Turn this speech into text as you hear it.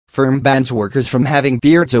Firm bans workers from having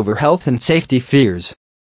beards over health and safety fears.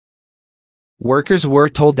 Workers were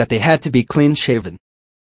told that they had to be clean-shaven,